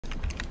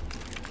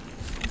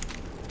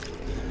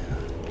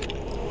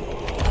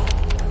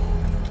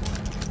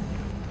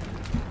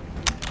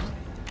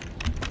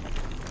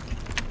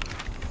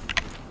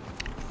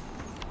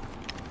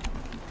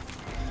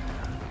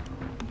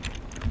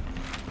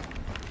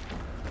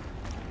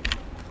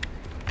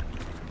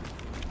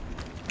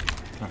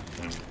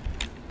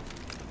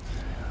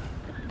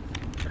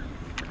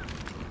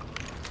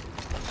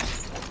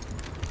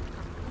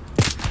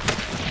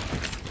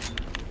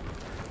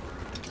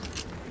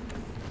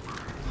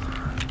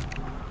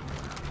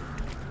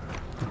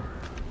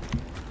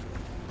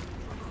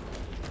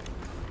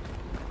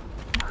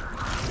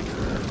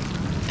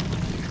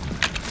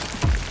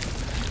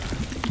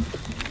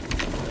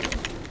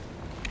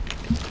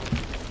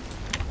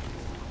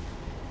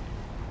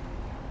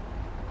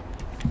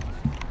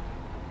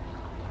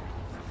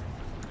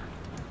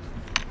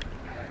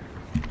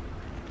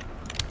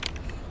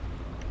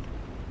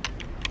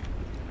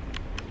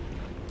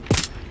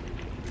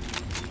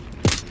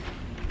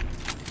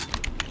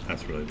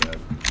bad.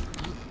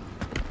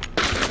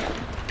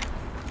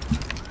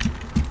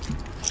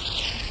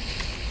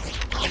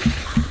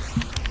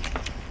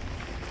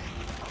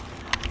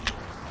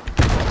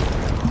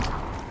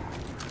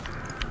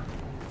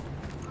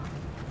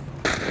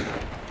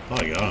 Oh,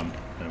 I got him.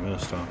 I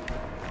missed, huh?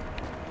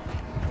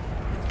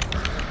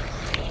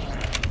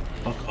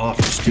 Fuck off,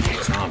 you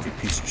stupid zombie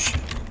piece of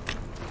shit.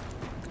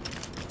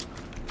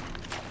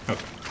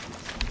 Okay.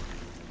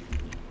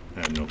 I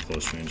have no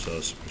close range, so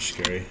that's pretty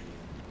scary.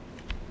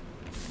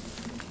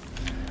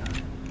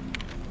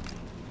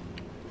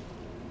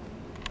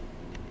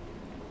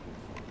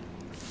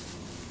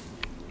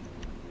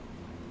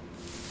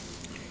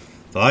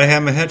 Thought I had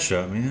my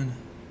headshot, man.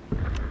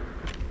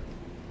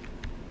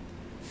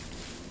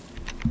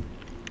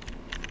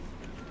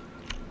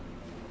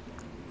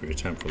 Great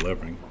time for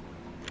levering.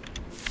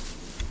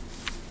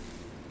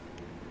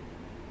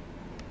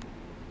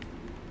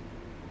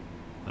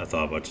 I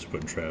thought about just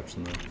putting traps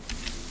in there.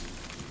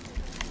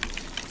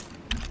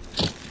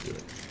 Do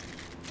it.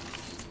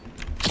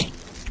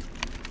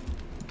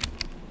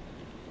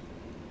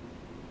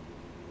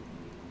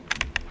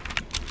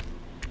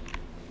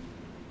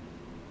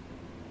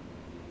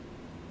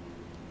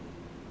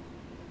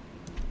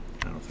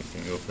 I don't think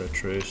I'm gonna go for that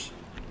trace.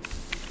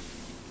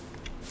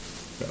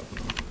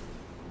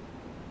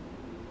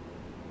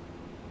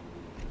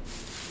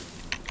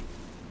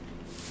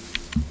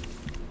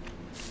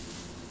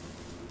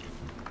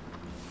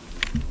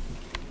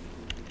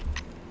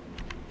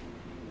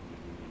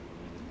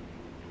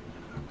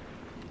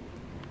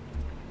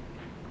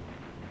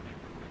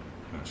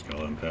 I just gotta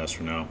let him pass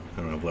for now.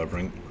 I don't have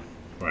levering.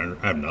 I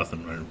have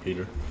nothing, right,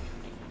 Peter?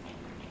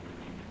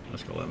 I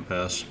just gotta let him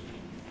pass.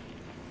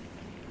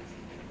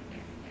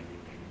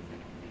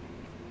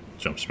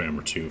 Jump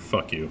spammer 2.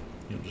 Fuck you.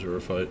 You don't deserve a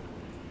fight.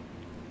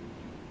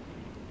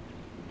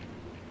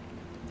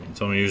 Don't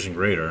tell me you're using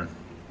radar.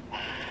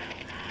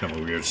 Kind of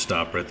a weird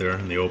stop right there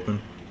in the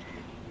open.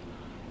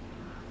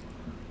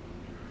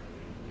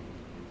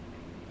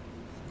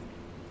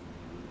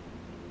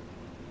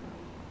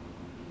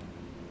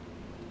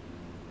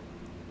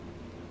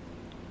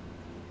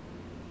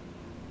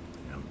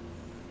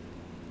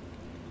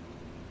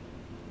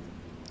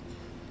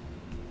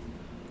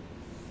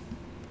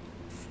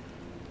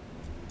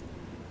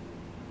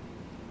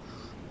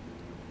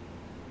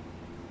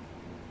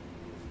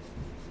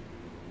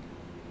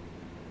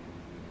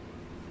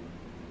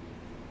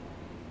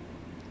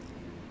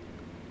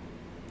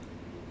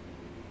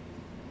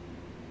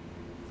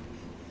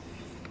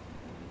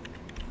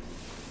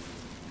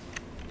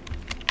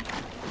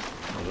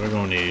 We're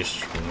going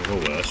east, we're going to go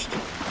west.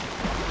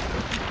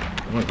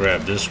 I'm going to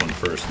grab this one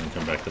first and then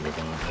come back to the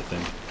bomb, I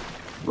think.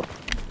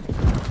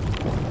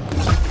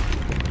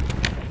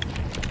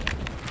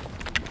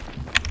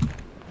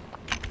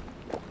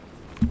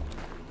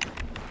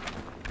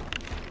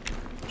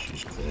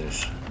 She's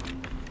close.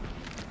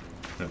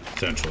 Yeah,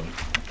 potentially.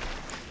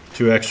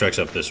 2 extracts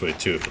up this way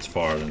too. If it's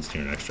far, then it's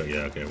near an extract. Yeah,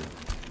 okay.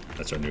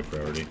 That's our new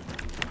priority.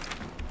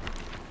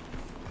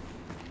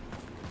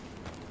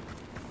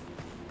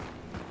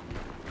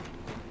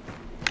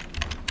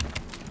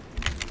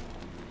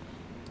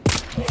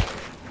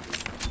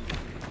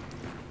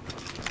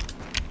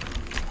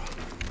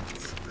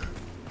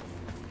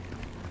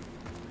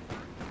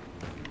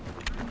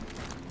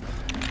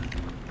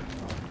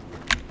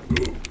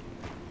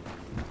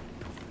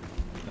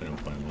 I don't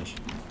find this.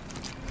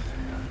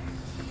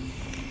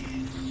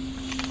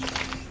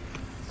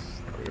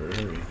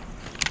 Hurry.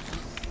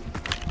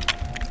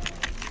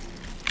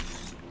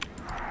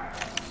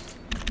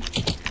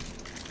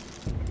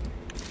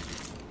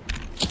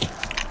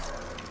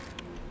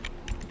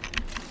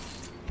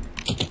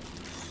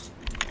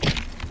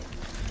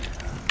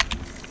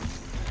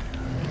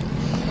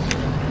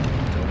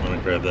 Don't want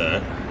to grab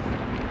that.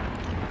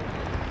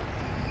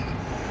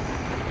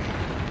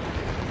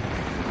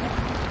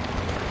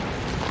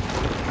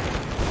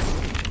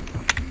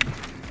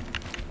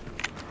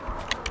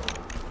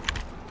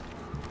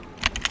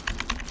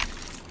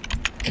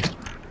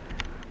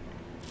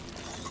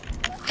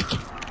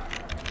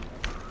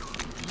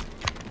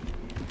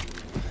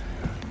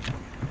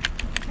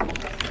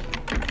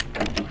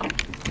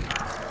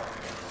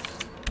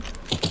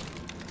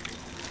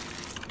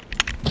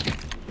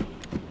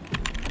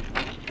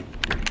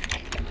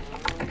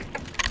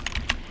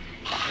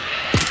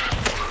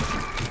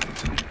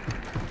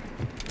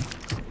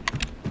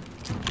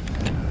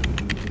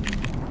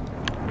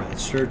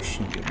 Search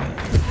and get back.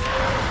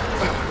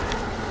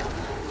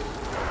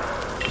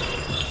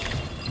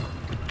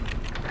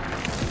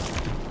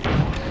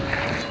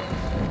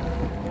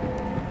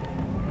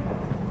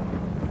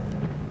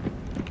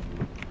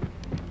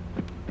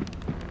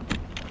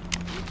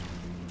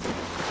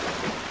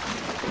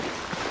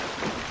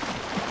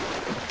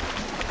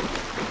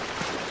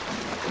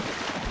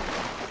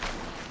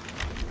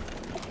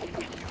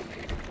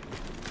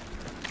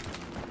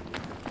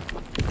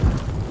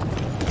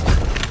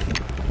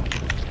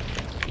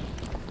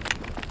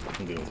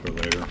 Deal with her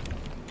later.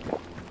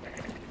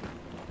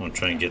 I want to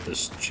try and get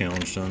this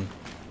challenge done.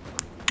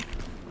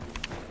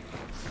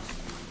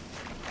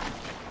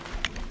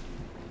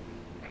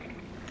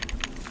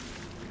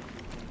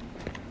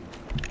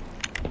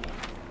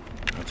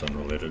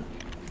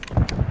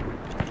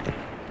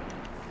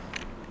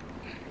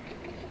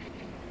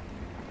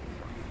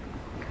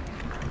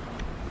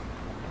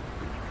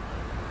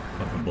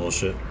 Fucking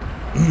bullshit.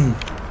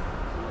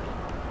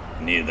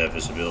 Needed that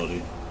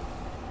visibility.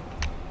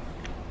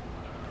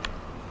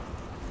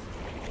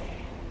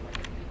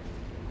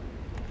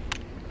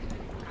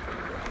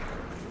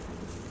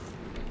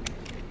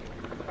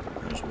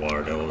 There's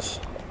water devils.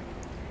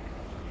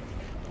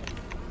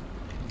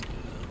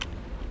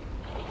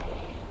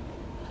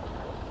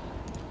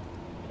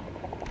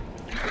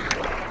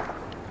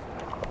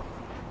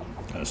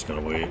 I just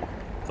gotta wait.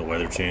 The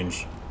weather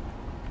change.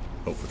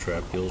 Hope for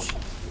trap kills.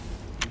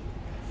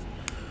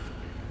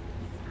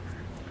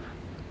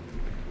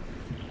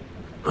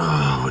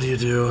 Oh, what do you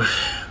do?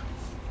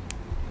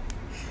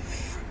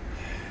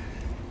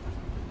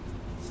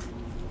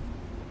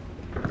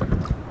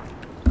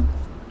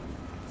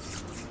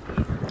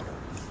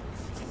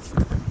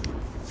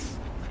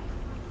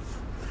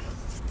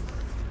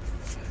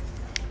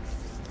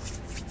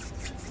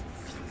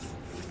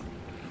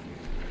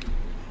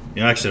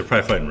 Yeah, actually, they're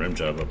probably fighting rim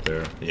job up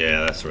there.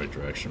 Yeah, that's the right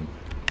direction.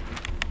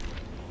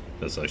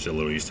 That's actually a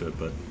little used to it,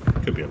 but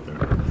it could be up there.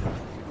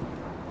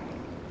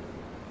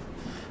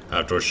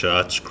 Outdoor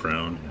shots,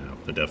 crown. Yeah,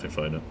 they're definitely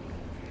fighting it.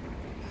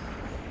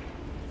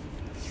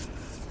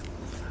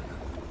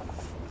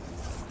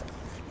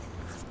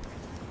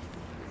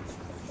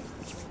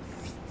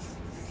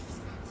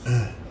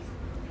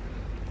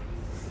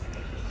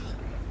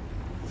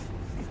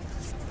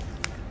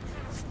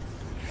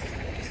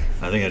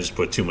 I think I just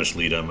put too much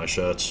lead on my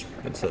shots.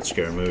 It's that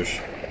Scaramouche.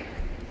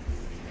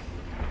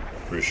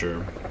 For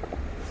sure.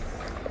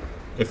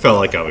 It felt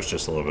like I was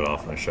just a little bit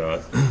off my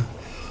shot.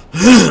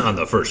 On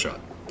the first shot.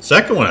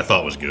 Second one I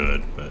thought was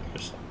good, but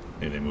just,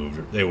 maybe they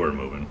moved. They were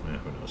moving. Yeah,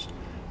 who knows.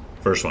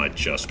 First one I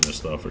just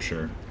missed though, for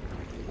sure.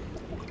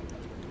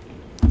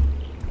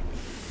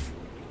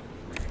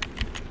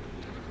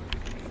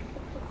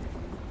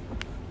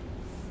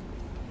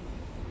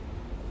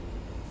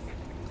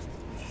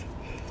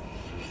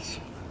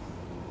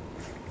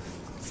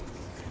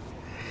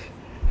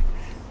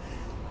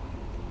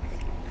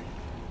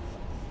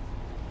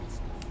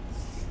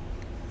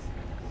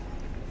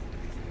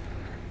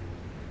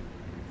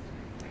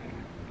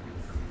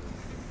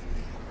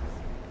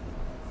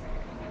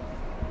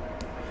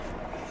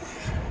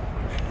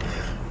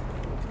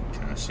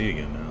 See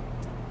again now.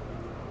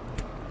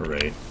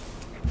 Hooray.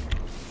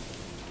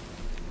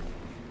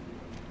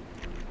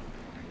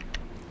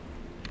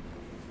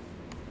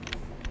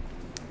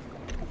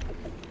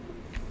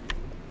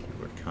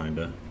 We're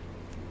kinda.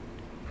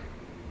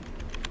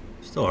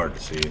 Still hard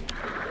to see.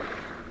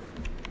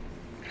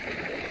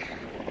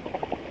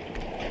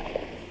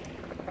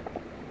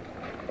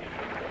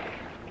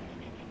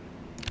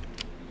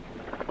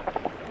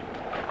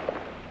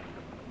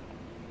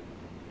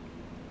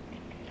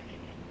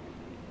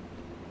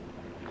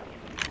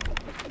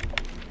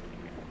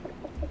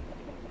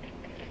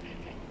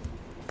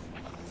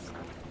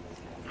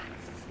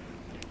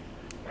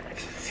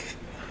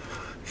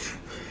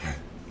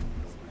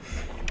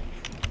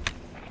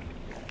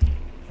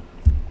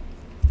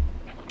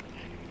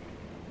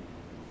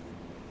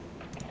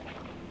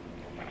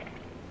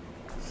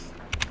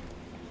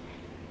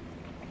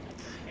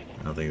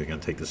 I don't think they're going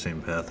to take the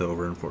same path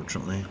over,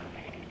 unfortunately.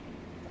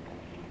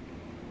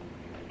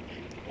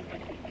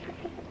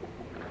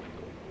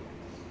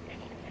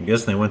 I'm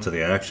guessing they went to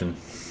the action.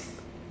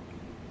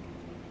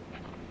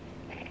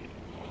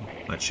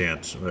 My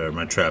traps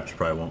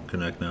probably won't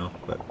connect now,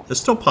 but it's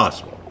still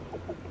possible.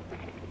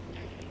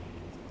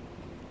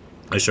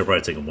 I should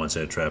probably take one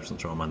set of traps and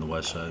throw them on the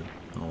west side.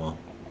 Oh well.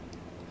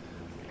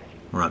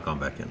 We're not going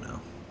back in now,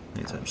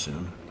 anytime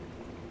soon.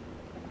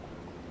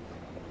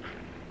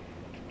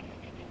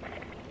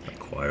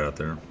 Quiet out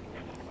there.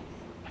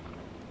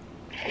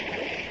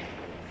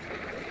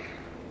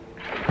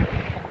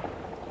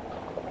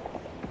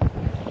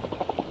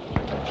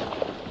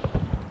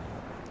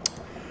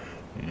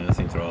 Yeah, I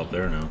think they're all up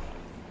there now.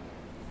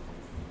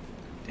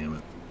 Damn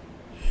it.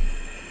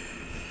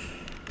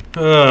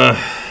 I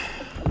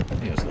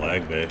think it's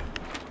lag bay.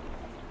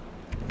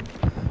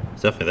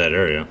 It's definitely that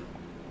area.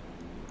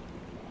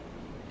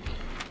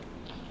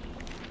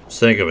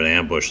 Just think of an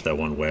ambush, that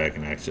one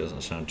wagon actually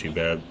doesn't sound too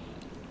bad.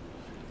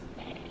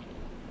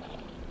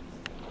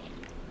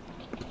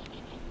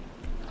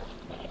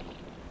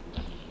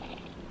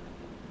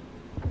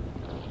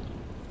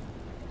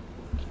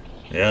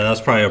 Yeah,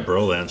 that's probably a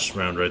Brolance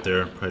round right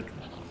there. Probably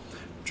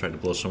tried to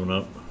blow someone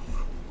up.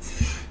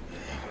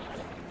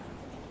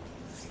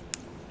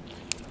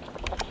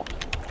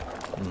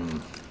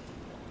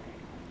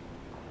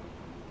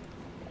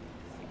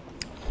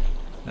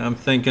 I'm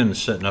thinking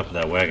setting up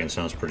that wagon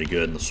sounds pretty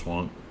good in the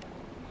swamp.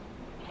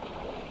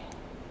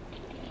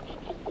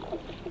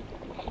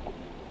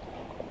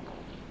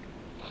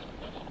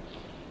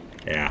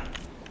 Yeah,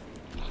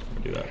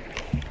 I'll do that.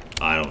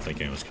 I don't think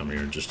anyone's coming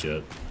here just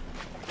yet.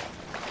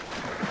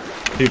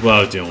 People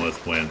I was dealing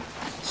with went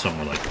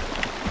somewhere like,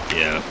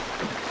 yeah,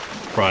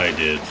 probably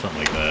did something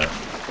like that.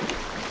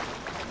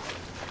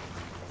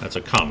 That's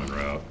a common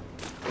route.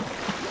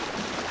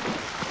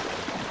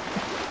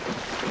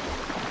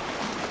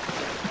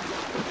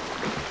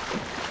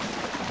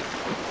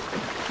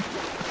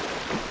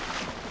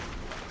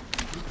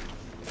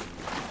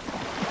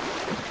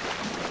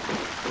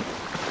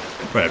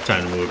 Probably have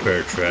time to move a pair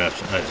of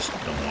traps. I just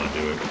don't want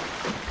to do it.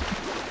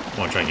 I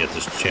want to try and get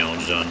this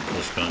challenge done,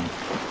 this gun.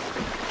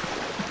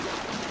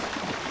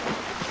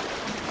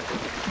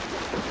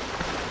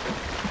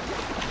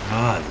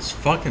 Ah, this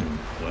fucking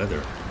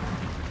weather.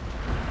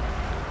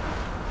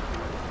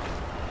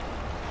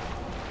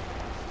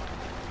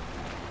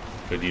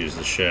 Could use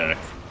the shack.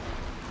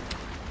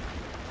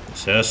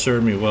 This has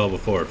served me well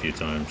before a few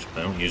times.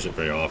 I don't use it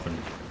very often.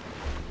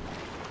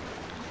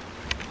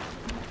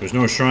 There's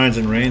no shrines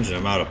in range and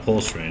I'm out of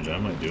pulse range. I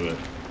might do it.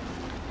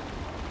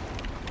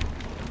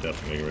 I'm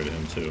definitely get rid of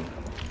him too.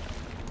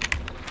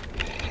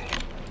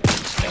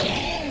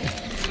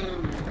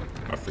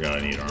 I forgot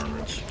I need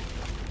armors.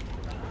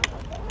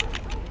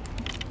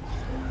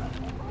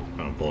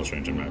 Out of pulse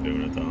range, I'm not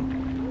doing it though.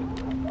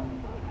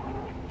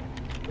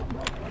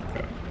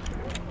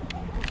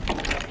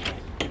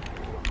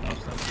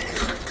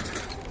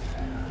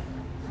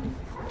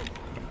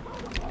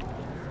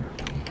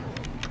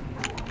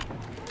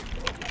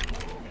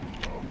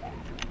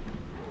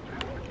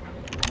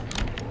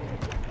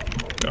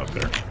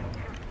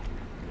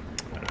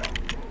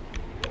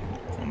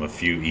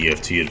 Few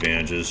EFT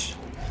advantages,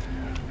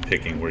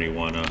 picking where you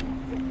want to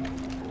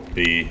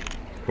be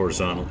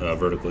horizontal,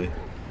 vertically.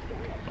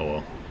 Oh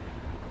well.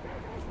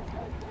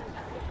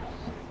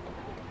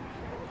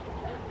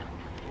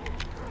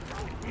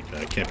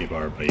 Okay, I can't be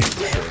barred by you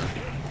for sure.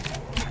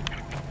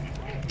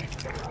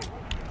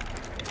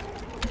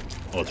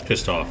 Oh, it's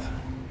pissed off.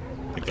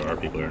 I think there are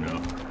people there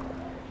now.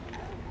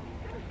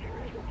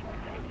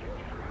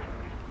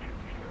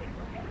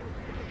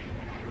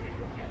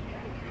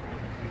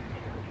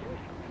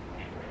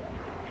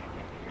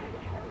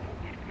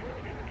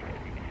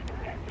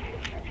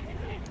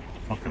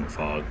 Fucking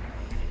fog.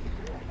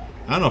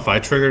 I don't know if I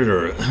triggered it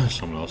or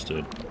someone else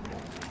did.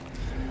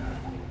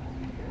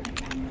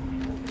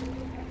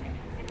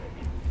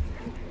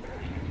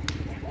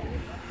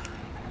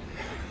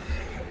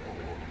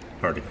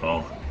 Hard to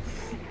call.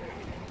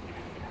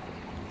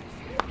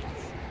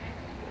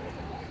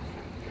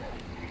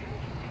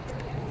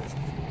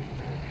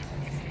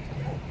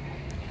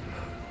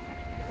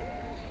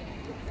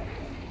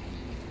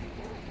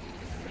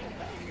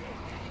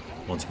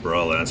 Once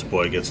Lance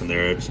boy gets in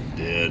there, it's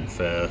dead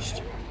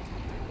fast.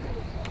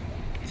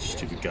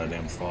 Stupid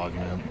goddamn fog,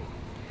 man.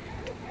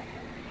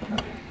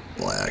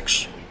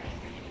 Blacks.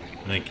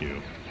 Thank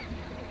you.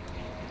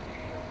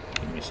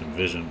 Give me some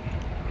vision.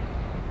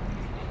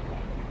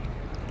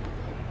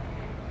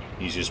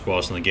 Easiest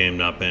boss in the game,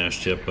 not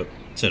banished yet, but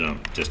it's in a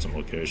distant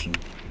location.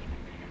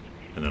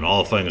 And then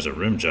all the fighting is a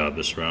rim job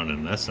this round,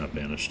 and that's not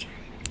banished.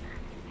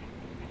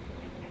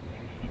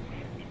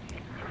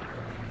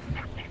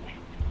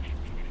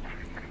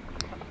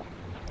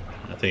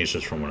 I think it's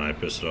just from when I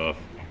pissed it off.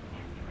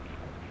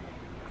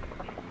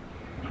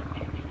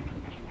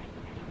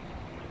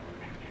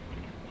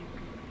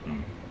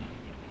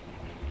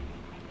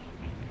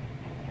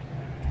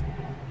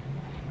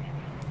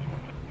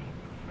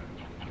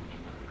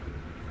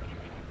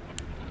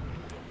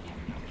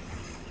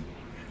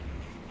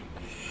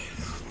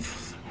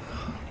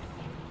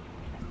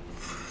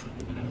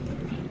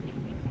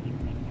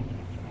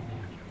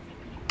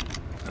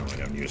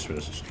 I'm used to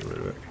this, just get rid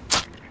of it.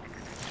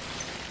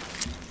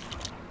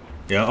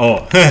 Yeah,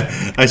 oh,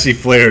 I see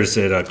flares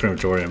at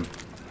Crematorium.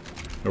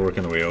 They're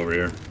working their way over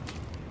here.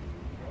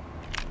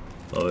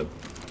 Love it.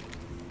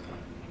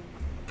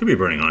 Could be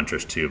burning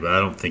Huntress too, but I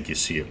don't think you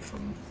see it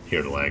from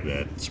here to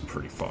Lagbat. It's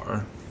pretty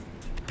far.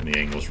 And the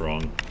angle's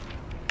wrong.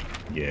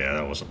 Yeah,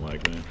 that wasn't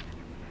Lagbat.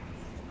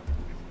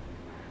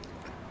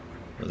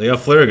 But they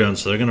got flare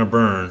guns, so they're gonna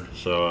burn.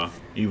 So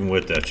even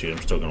with that shit,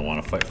 I'm still gonna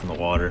want to fight from the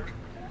water.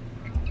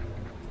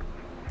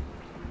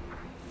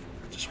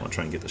 Just want to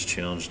try and get this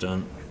challenge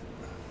done.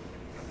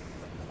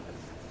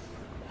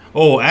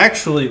 Oh,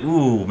 actually,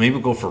 ooh, maybe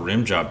we'll go for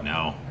rim job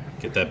now.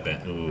 Get that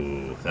bent.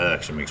 Ooh, that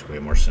actually makes way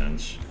more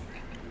sense.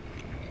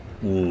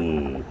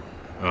 Ooh.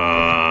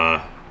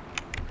 Yeah,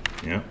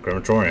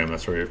 Crematorium,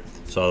 that's where you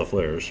saw the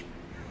flares.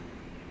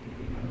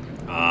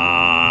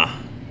 I'm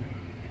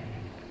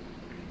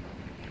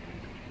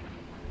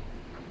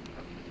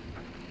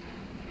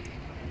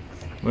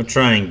gonna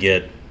try and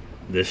get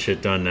this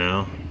shit done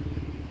now.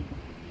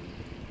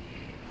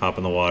 Hop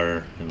in the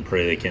water and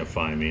pray they can't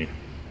find me.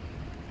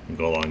 And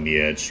go along the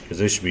edge, because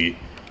they should be,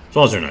 as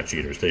long as they're not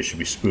cheaters, they should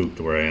be spooked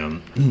where I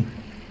am.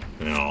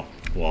 And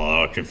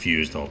while I'm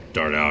confused, I'll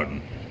dart out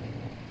and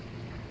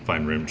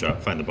find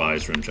the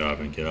buy's rim job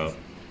and get out.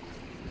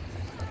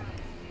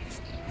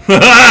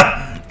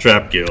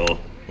 Trap kill,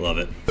 love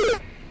it.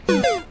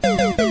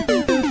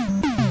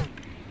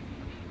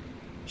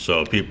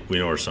 So we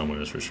know where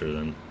someone is for sure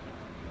then.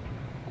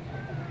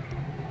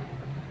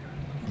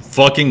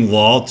 Fucking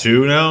lol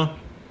 2 now?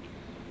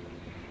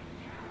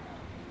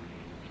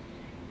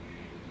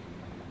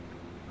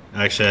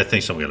 Actually, I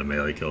think someone got a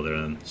melee kill there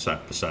and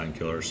Poseidon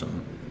killer or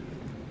something.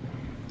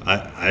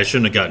 I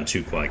shouldn't have gotten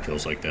 2 quad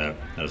kills like that.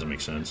 That doesn't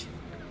make sense.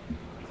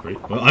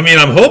 Well, I mean,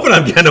 I'm hoping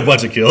I'm getting a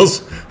bunch of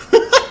kills.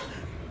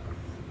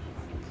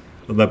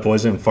 With my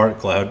poison fart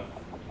cloud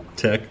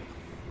tech.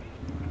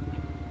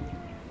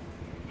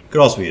 Could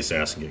also be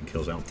assassin getting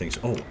kills. I don't think so.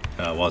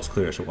 Oh, while it's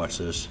clear, I should watch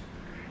this.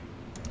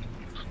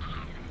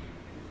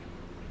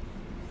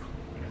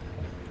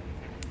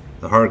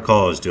 The hard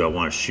call is, do I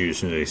want to shoot as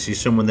soon as I see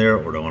someone there,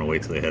 or do I want to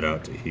wait till they head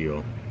out to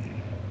heal?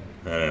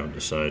 That I haven't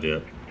decided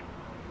yet.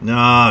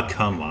 Nah,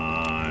 come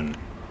on.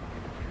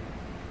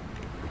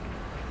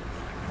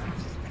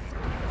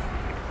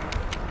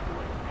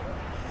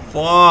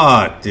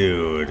 Fuck,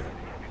 dude.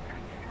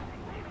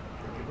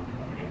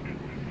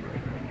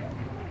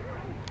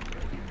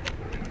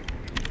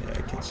 Yeah,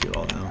 I can't see it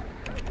all now.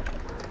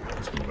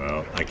 Let's move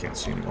out. I can't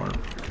see anymore.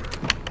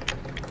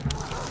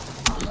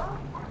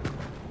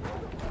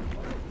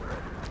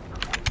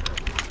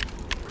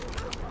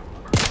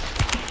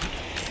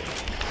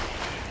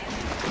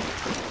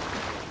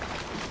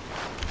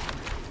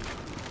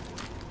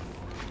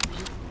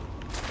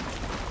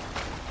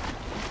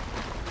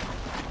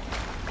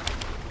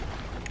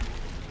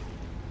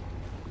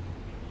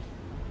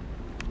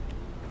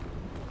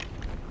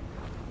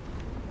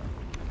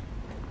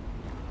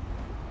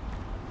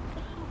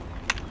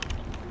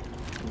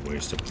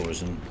 Waste of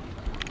poison.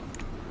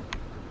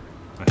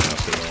 I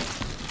have to though.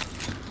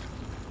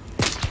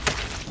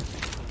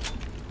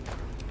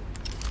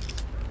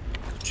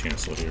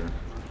 Chancellor here.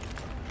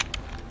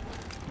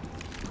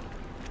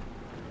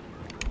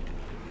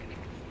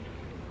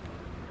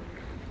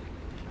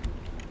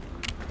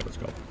 Okay, let's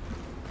go.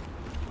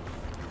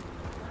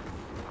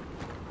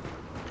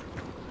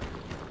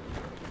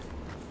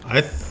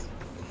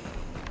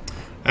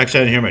 Actually,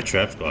 I didn't hear my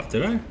traps go off,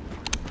 did I?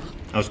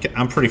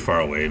 I'm pretty far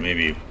away,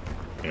 maybe.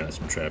 Yeah,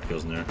 some trap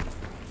kills in there.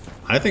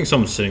 I think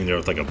someone's sitting there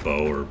with like a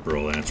bow or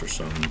bro lance or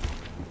something.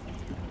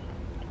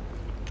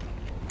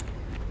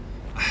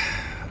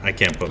 I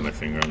can't put my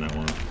finger on that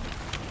one.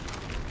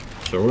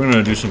 So we're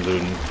gonna do some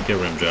looting, get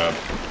rim job.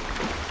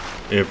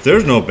 If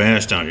there's no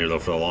banish down here though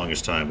for the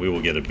longest time, we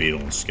will get a beetle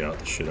and scout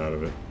the shit out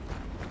of it.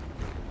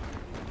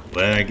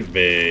 Lag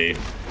bay.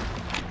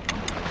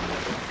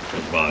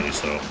 His body,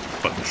 so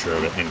fucking sure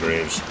of it.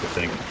 Engraves, I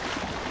think.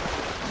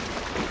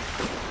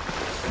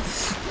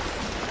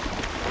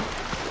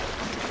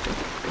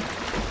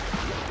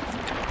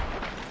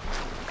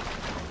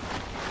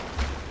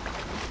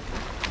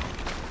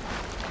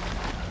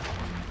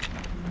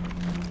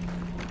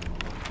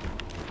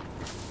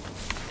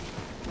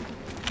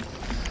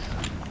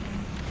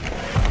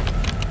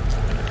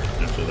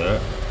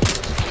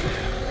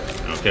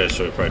 Okay,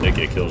 so we probably did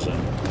get kills in.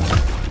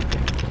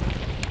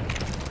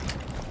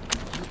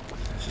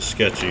 This is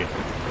sketchy.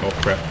 Oh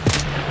crap.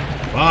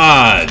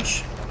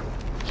 Fudge!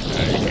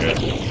 Very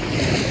good.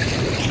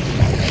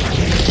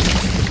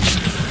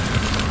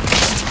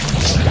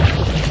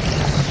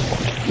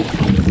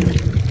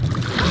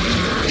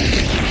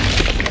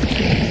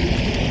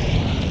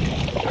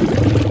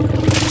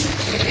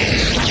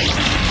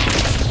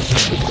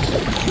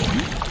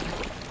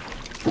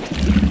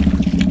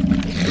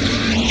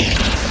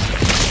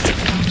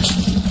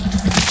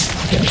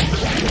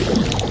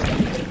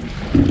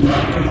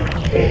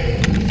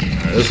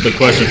 This is the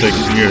question if they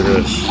can hear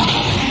this.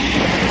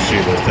 Let's see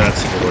this.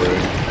 That's the way.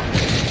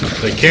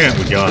 If they can't,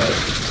 we got it.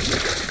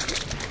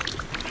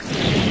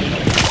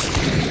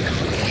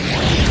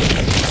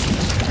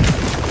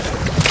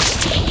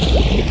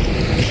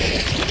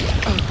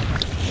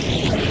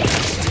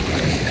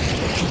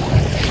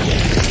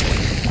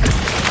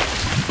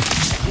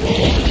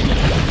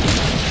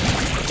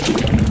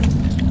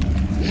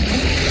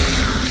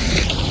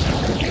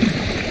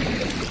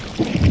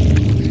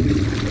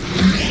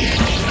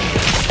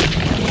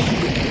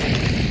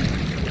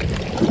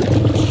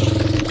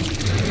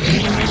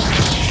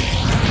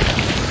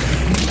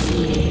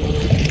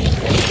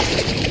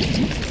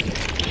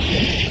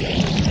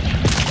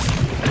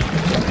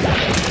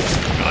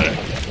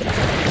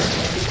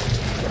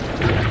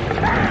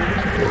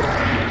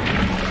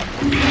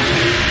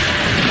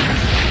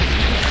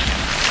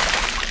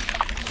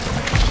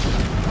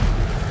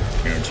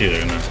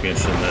 They're not be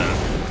interested in that.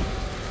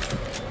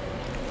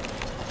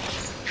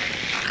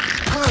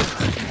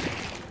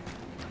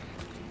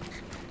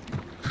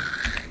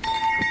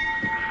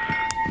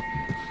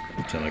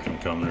 Pretend like I'm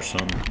coming or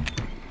something.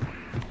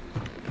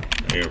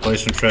 Any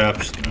replacement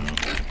traps? No.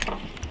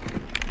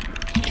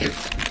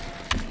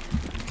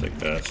 Take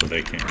that so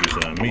they can't use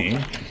it on me.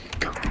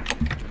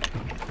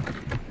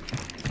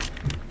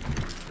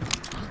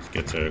 Let's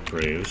get to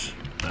Graves.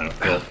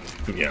 Well,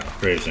 yeah,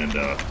 Graves and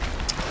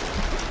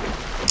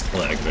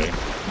Lag bay.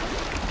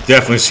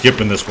 Definitely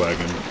skipping this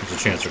wagon. There's a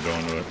chance they're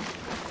going to it.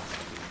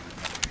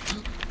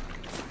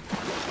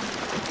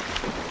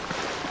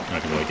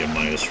 Not gonna really get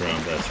money this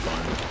round, that's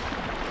fine.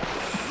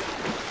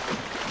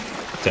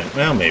 10.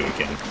 Well, maybe we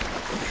can.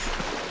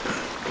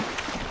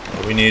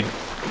 What do we need?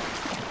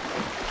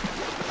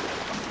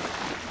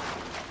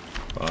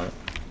 5.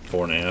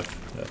 4.5.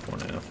 Yeah,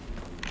 4.5.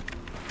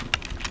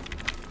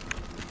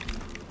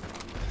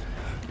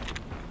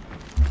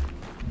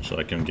 So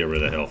I can get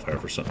rid of Hellfire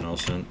for something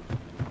else in.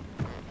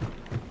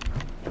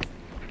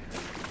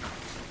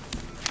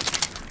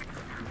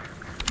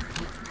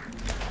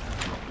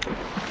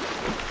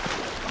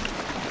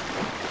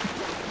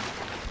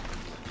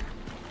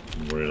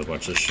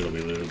 much this shit will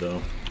be looted though.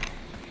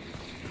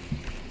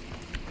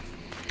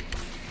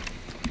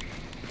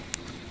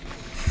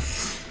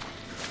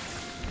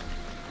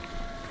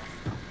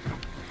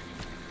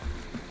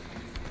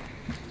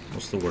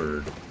 What's the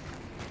word?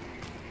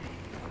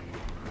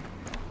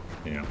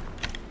 Yeah.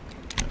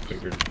 I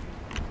figured.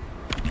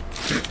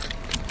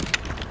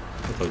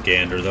 With a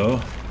gander though.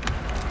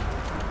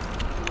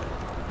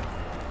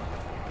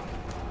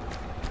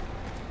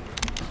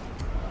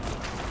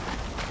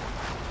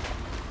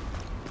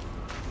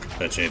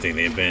 Bet you anything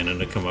they abandoned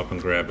to come up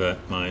and grab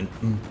that mine.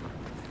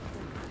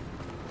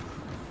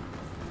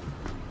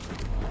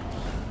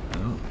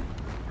 Oh.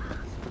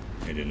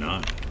 They did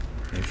not.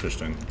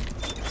 Interesting.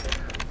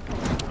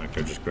 I could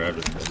have just grabbed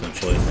it,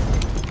 essentially.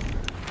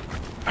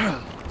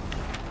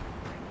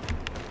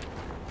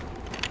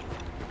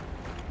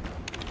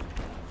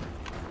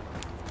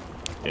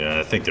 Yeah,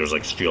 I think there's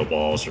like steel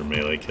balls or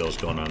melee kills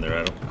going on there.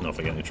 I don't know if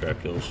I got any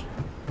trap kills.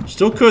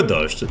 Still could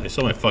though. They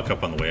still might fuck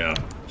up on the way out.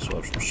 So I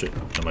have some shit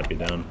that might be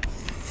down.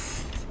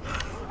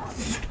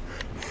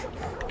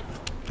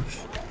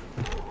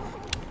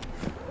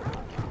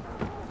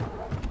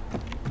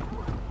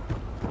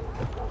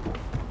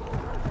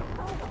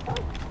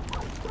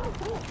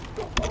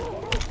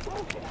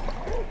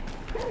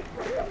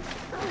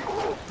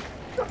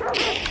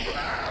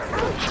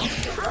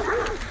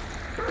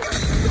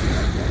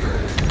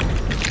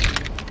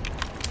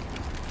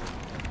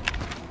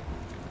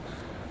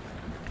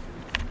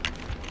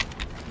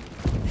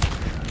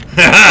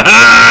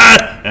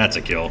 That's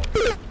a kill.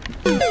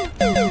 God,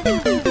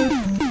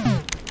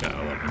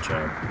 I love my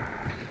job.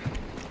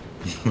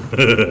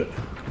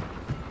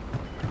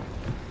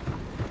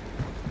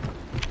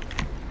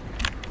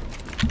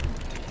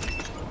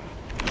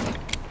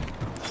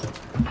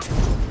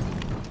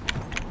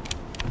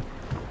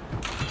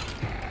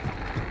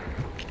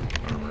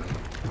 Armor.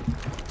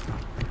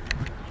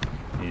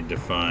 Need to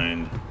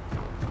find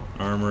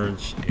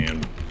armors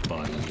and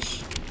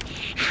bodies.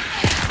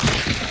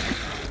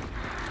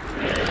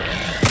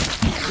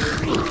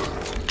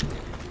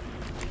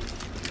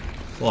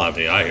 A lot of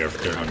AI here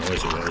for how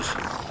noisy it was.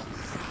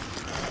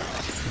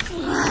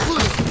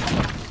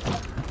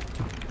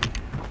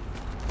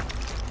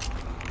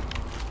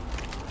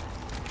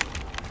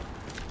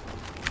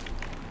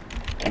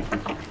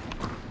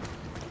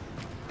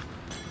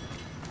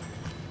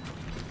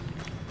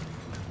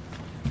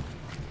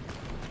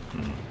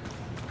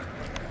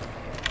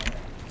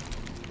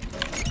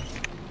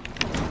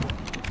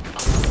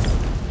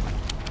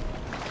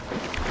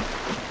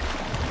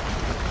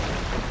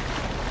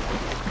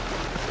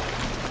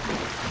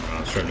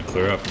 Starting to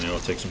clear up, and I'll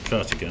take some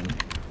shots again.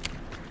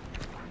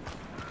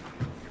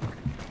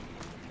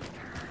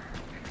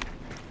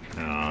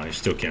 Ah, you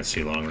still can't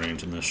see long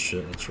range in this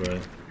shit, that's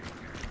right.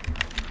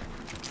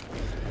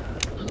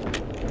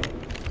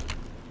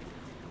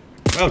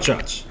 Wild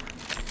shots!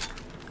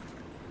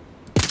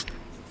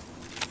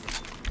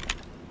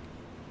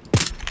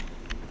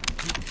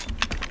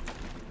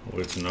 Oh,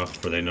 it's enough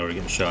for they know they're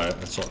getting shot at,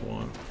 that's all I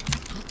want.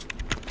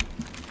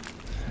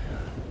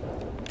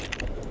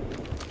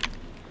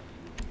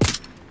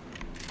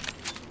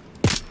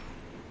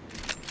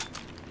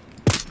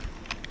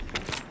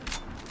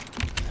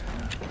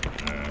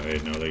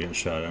 No, they're getting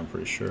shot at, I'm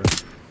pretty sure.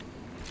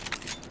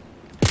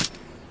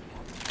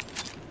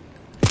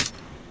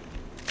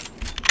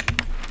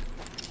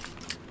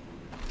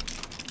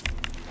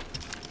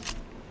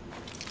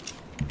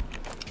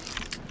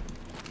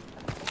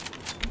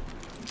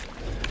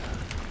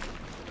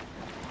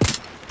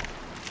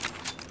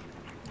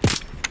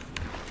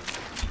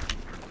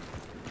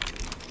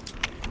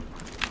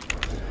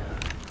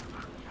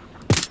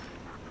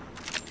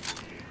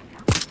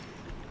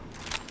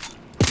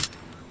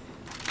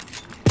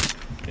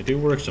 They do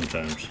work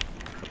sometimes,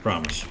 I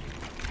promise.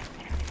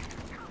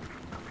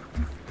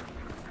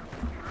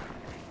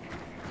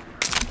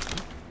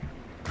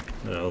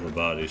 All the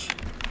bodies.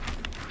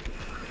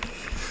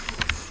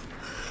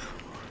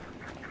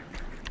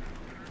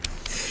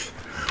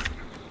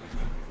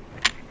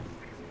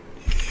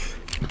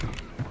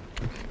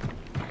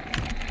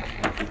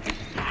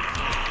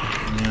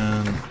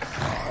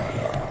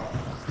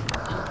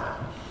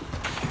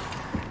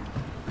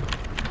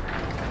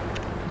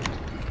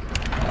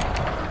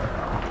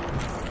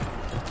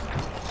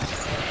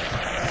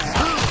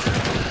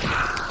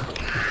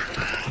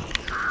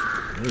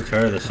 I'm really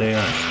tired of this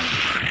AI.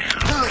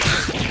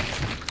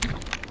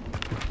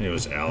 It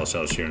was Alice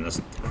I was hearing. That's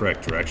the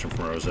correct direction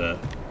from where I was at.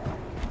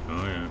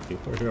 Oh yeah,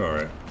 people are here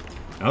alright.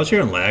 I was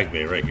hearing Lag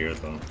Bay right here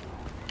though.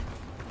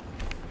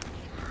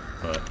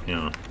 But, you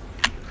know.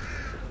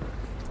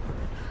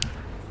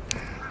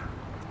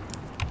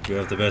 You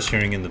have the best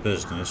hearing in the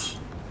business.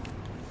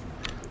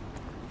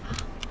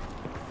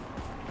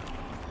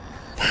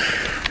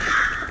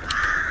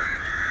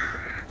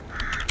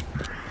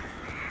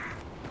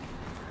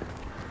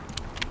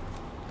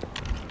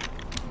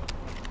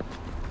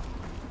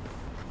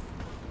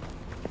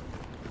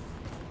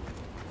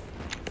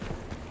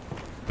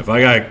 If I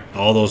got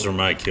all those are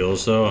my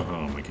kills though,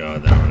 oh my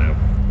god, that would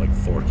have like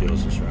 4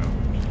 kills this round.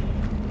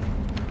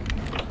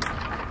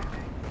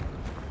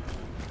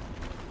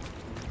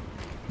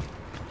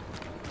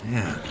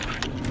 Yeah.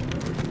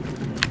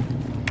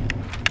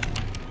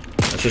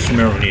 Let's just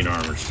remember we need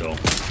armor still.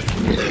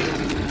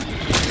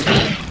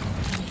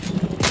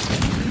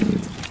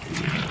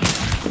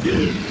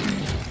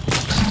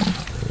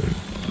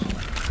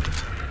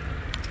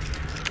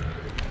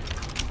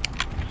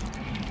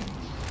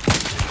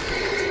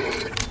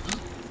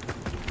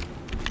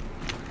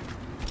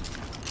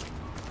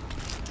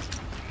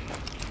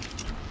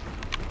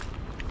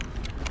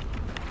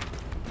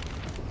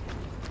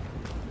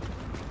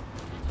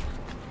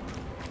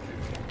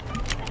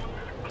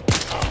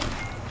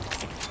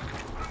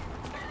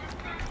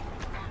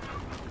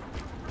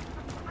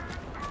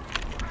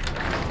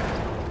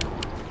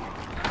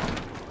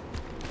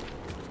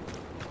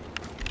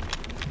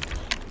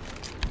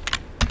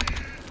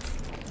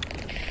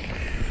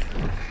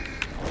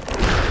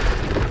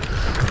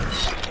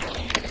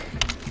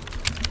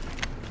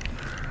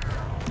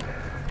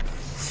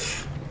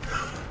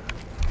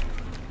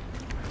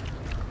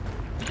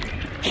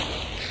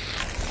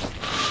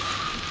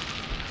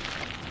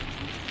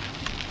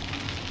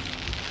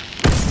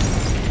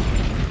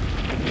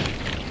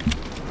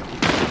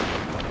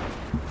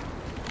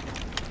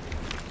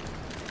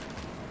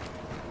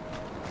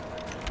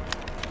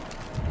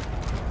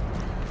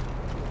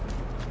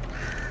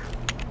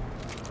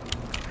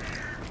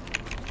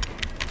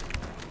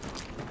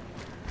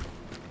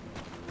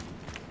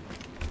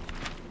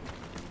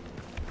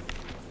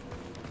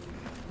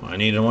 I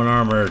need one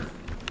armored.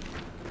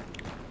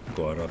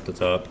 Go out up the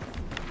top.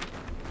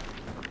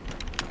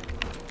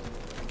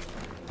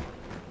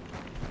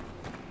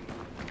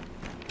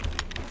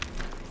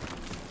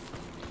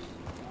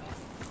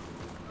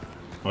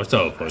 I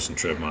thought a poison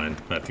trip mine.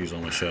 I have to use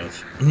all my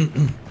shots.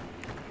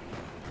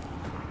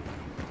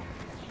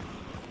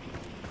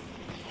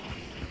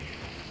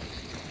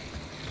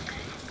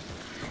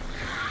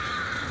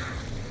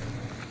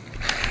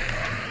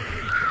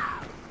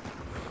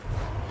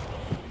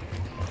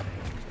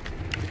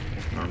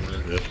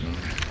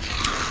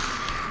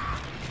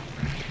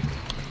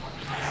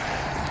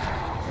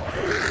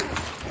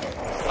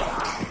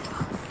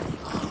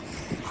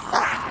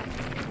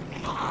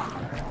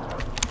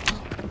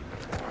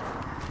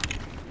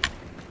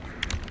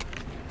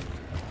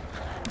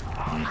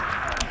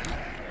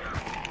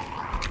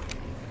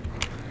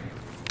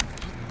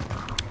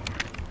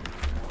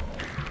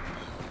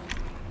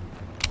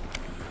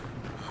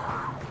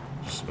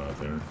 Just about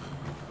there.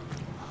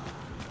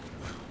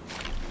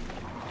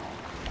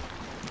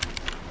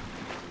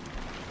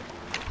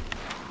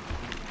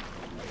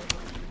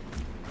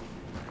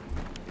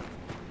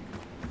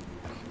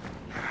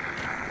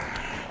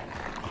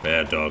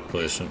 Bad dog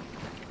placement.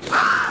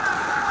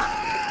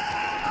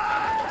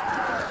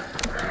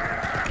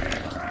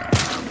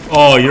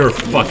 Oh, you're a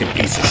fucking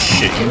piece of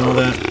shit, you know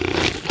that?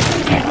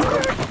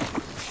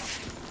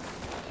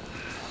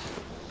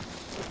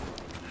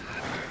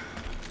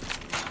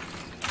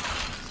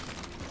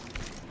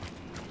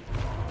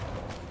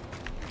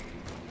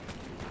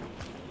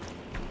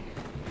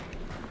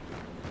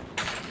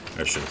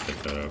 I should have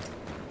picked that up.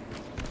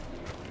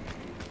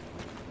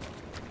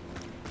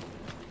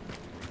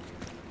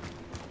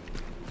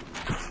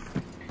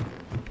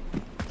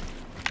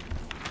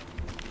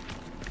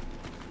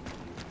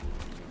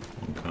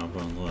 One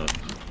compound left.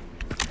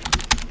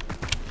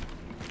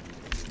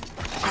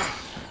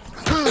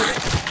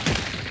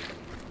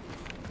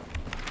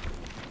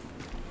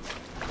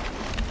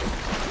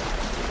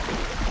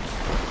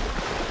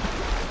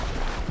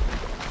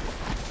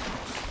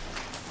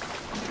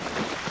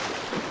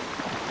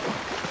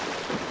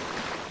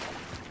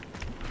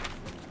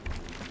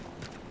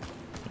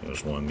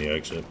 There's one in the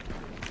exit.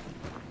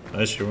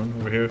 I see one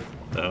over here,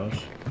 the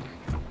house.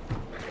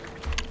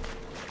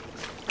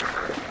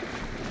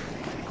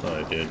 Thought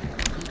I did.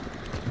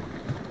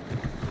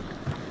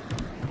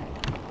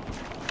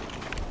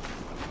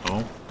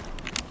 Oh.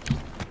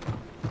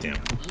 Damn.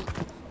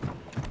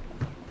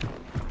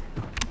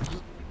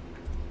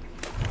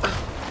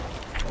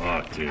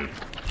 Fuck, dude.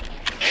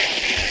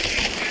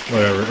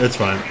 Whatever, it's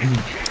fine.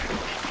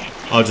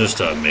 I'll just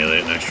melee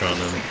it next round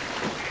then.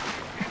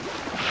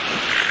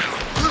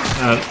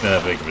 Not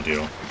that big of a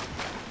deal.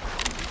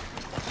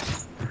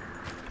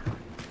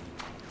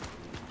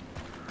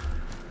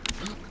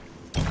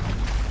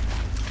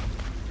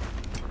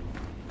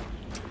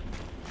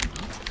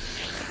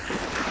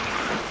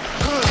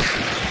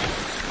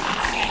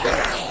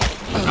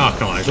 Oh,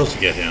 come on, I'm supposed to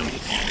get him.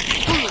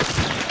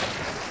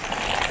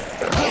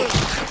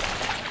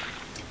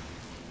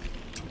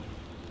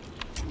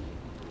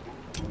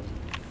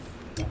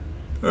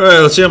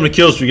 Alright, let's see how many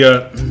kills we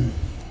got.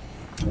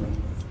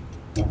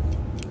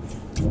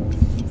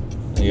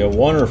 You got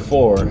 1 or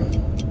 4. Or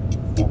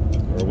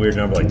a weird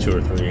number like 2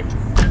 or 3.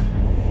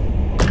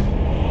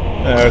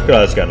 I could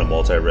have gotten a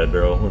multi-red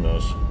barrel, who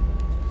knows.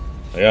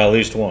 I got at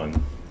least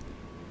one.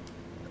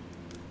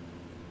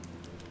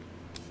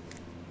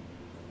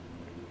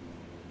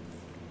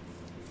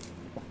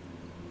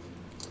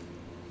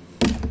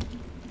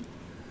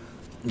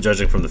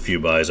 Judging from the few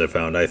buys I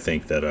found, I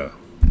think that,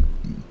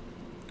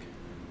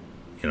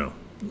 you know,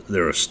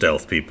 there were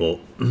stealth people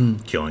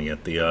killing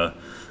at the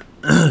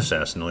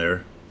assassin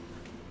lair.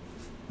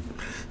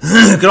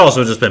 It could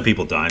also have just been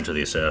people dying to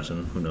the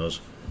assassin. Who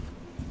knows?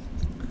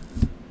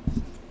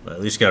 But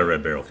at least got a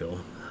red barrel kill.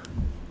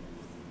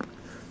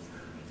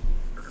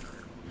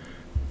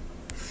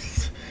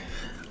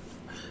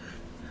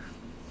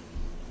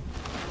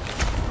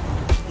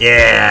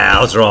 Yeah,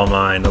 those are all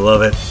mine. I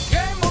love it.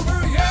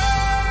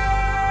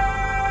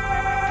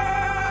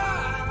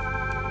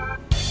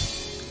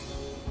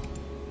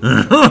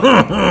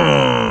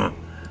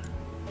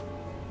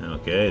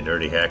 Okay,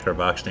 dirty hacker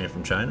box name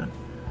from China.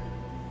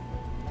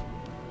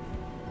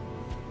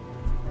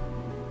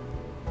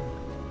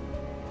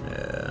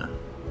 Yeah.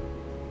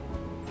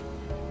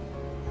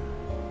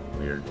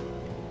 Weird.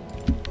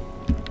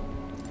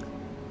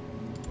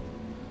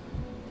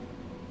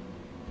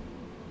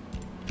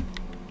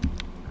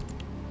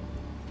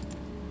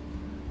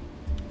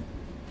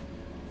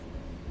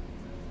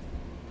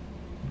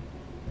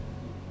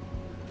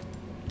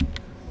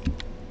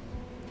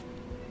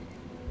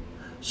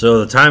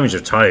 So the timings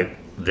are tight.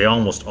 They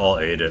almost all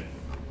ate it.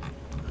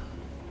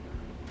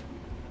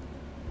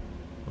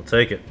 I'll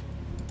take it.